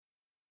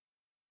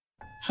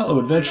Hello,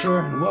 adventurer,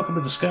 and welcome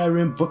to the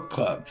Skyrim Book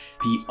Club,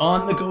 the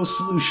on-the-go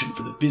solution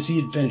for the busy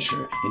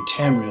adventure in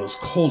Tamriel's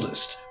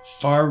coldest,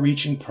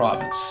 far-reaching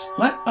province.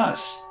 Let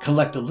us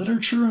collect the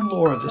literature and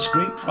lore of this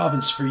great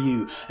province for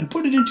you and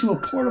put it into a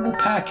portable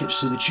package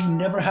so that you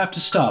never have to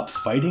stop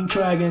fighting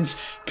dragons,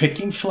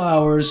 picking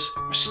flowers,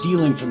 or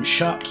stealing from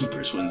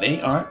shopkeepers when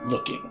they aren't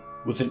looking.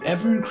 With an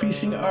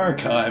ever-increasing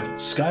archive,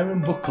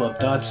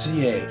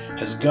 SkyrimBookClub.ca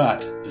has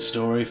got the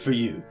story for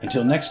you.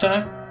 Until next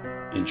time,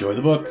 enjoy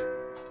the book.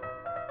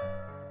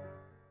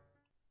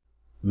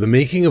 The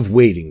Making of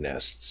Wading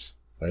Nests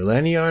by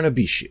Laniar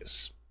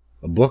Nabesius,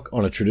 a book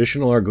on a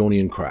traditional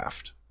Argonian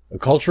craft. A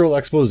cultural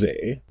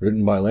exposé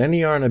written by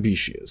Laniar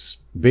Nabesius,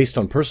 based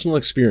on personal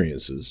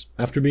experiences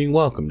after being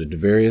welcomed into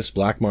various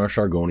Blackmarsh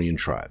Argonian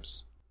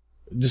tribes.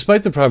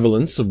 Despite the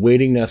prevalence of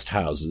wading nest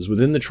houses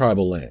within the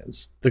tribal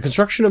lands, the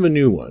construction of a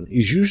new one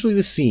is usually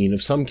the scene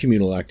of some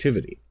communal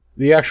activity.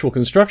 The actual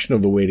construction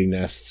of the wading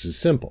nests is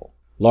simple.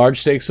 Large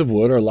stakes of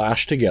wood are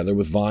lashed together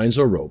with vines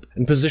or rope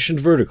and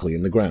positioned vertically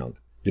in the ground.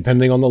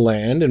 Depending on the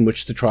land in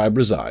which the tribe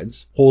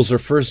resides, holes are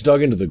first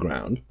dug into the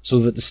ground so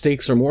that the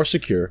stakes are more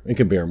secure and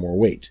can bear more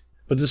weight.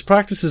 But this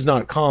practice is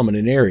not common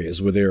in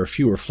areas where there are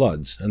fewer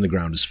floods and the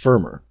ground is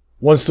firmer.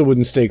 Once the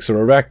wooden stakes are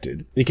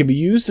erected, they can be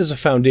used as a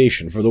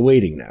foundation for the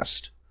wading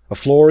nest. A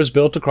floor is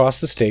built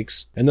across the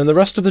stakes, and then the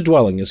rest of the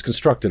dwelling is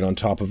constructed on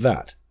top of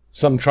that.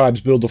 Some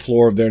tribes build the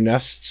floor of their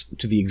nests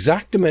to the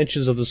exact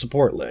dimensions of the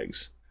support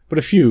legs, but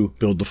a few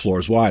build the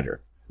floors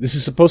wider. This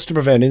is supposed to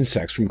prevent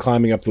insects from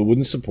climbing up the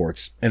wooden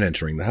supports and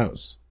entering the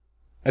house.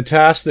 A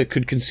task that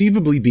could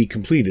conceivably be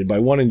completed by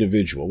one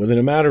individual within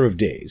a matter of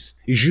days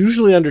is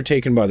usually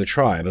undertaken by the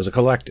tribe as a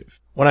collective.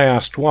 When I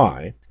asked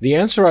why, the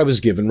answer I was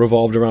given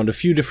revolved around a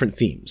few different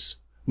themes.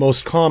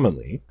 Most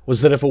commonly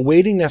was that if a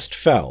wading nest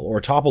fell or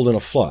toppled in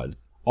a flood,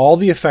 all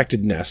the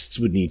affected nests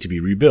would need to be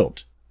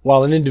rebuilt.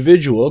 While an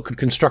individual could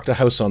construct a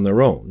house on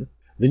their own,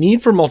 the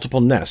need for multiple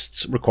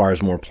nests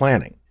requires more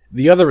planning.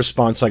 The other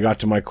response I got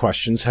to my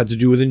questions had to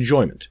do with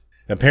enjoyment.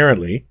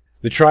 Apparently,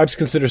 the tribes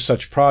consider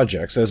such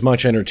projects as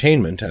much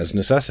entertainment as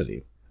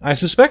necessity. I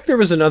suspect there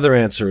is another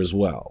answer as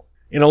well.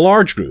 In a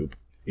large group,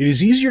 it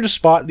is easier to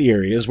spot the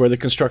areas where the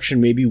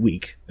construction may be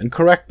weak and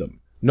correct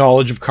them.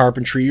 Knowledge of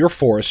carpentry or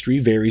forestry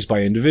varies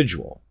by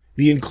individual.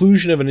 The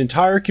inclusion of an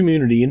entire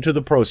community into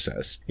the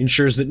process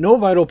ensures that no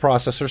vital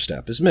process or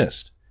step is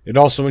missed. It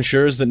also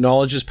ensures that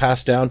knowledge is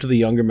passed down to the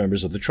younger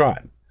members of the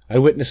tribe. I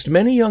witnessed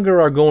many younger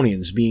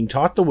Argonians being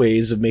taught the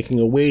ways of making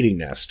a wading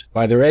nest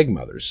by their egg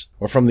mothers,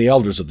 or from the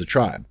elders of the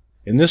tribe.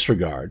 In this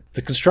regard,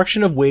 the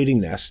construction of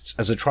wading nests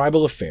as a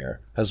tribal affair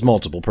has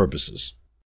multiple purposes.